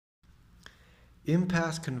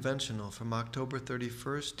Impasse Conventional from October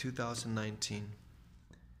 31st, 2019.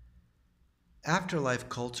 Afterlife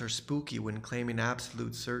cults are spooky when claiming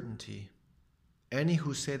absolute certainty. Any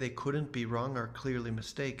who say they couldn't be wrong are clearly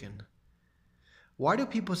mistaken. Why do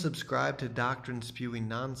people subscribe to doctrine spewing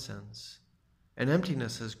nonsense? An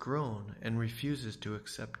emptiness has grown and refuses to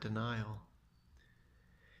accept denial.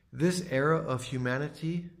 This era of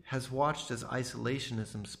humanity has watched as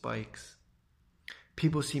isolationism spikes.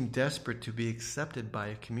 People seem desperate to be accepted by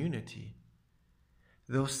a community.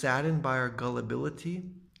 Though saddened by our gullibility,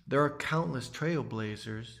 there are countless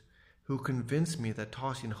trailblazers who convince me that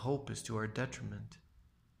tossing hope is to our detriment.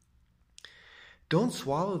 Don't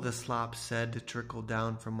swallow the slop said to trickle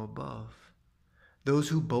down from above. Those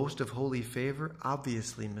who boast of holy favor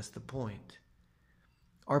obviously miss the point.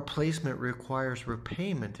 Our placement requires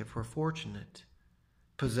repayment if we're fortunate,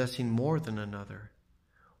 possessing more than another.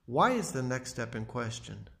 Why is the next step in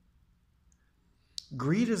question?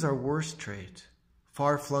 Greed is our worst trait.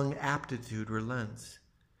 Far-flung aptitude relents.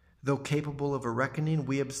 Though capable of a reckoning,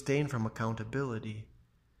 we abstain from accountability.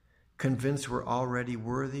 Convinced we're already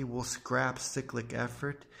worthy, we'll scrap cyclic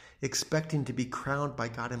effort, expecting to be crowned by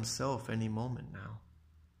God Himself any moment now.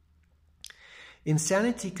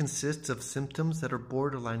 Insanity consists of symptoms that are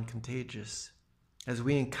borderline contagious. As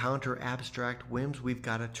we encounter abstract whims, we've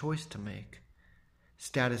got a choice to make.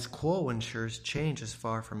 Status quo ensures change is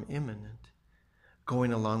far from imminent.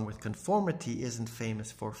 Going along with conformity isn't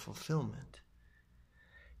famous for fulfillment.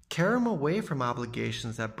 Carry them away from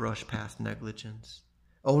obligations that brush past negligence.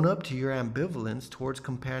 Own up to your ambivalence towards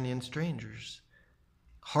companion strangers.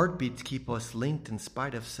 Heartbeats keep us linked in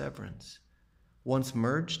spite of severance. Once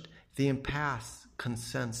merged, the impasse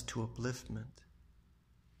consents to upliftment.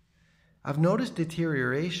 I've noticed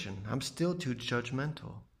deterioration. I'm still too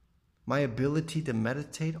judgmental. My ability to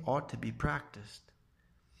meditate ought to be practiced.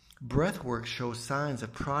 Breathwork shows signs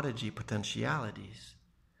of prodigy potentialities.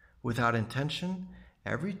 Without intention,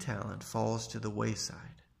 every talent falls to the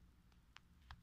wayside.